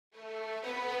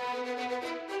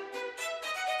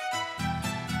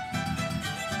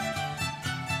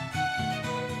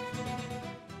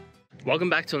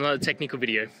Welcome back to another technical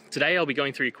video. Today I'll be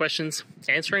going through your questions,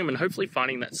 answering them, and hopefully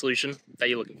finding that solution that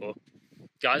you're looking for.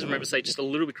 Guys, remember to stay just a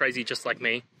little bit crazy just like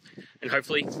me, and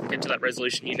hopefully get to that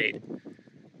resolution you need.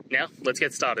 Now, let's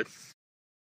get started.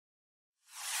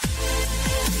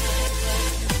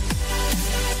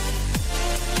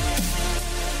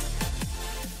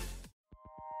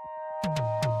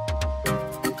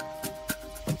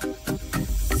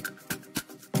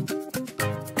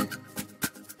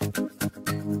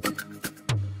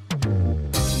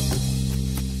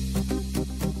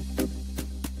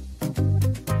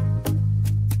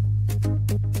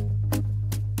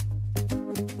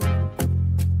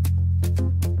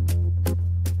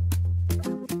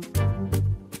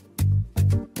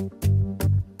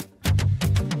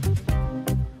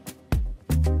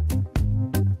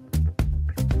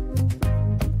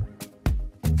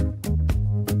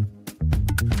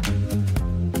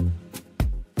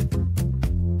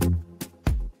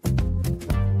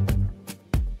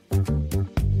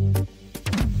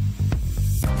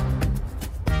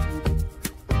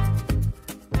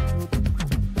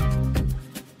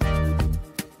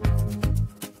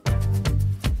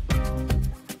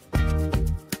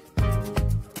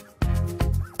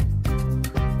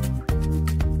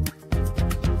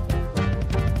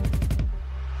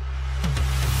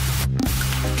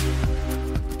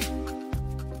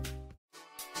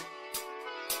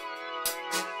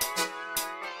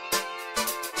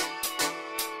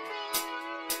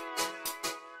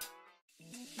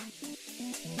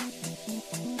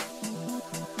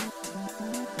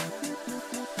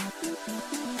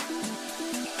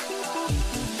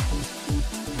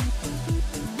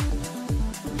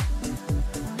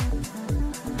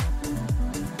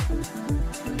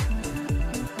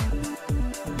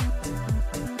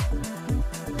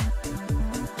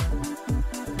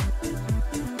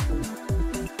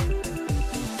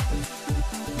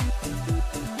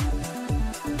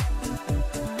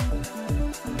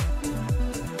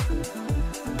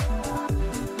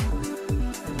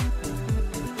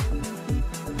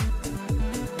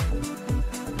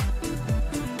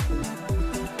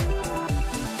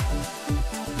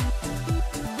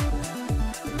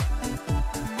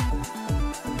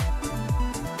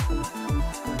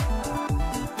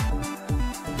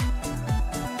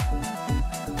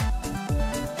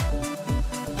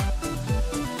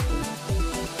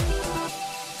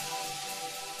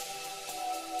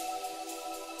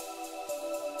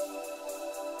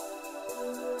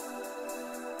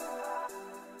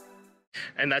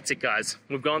 And that's it, guys.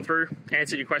 We've gone through,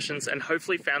 answered your questions, and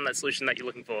hopefully found that solution that you're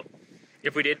looking for.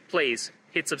 If we did, please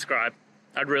hit subscribe.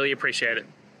 I'd really appreciate it.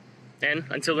 And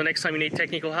until the next time you need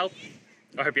technical help,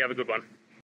 I hope you have a good one.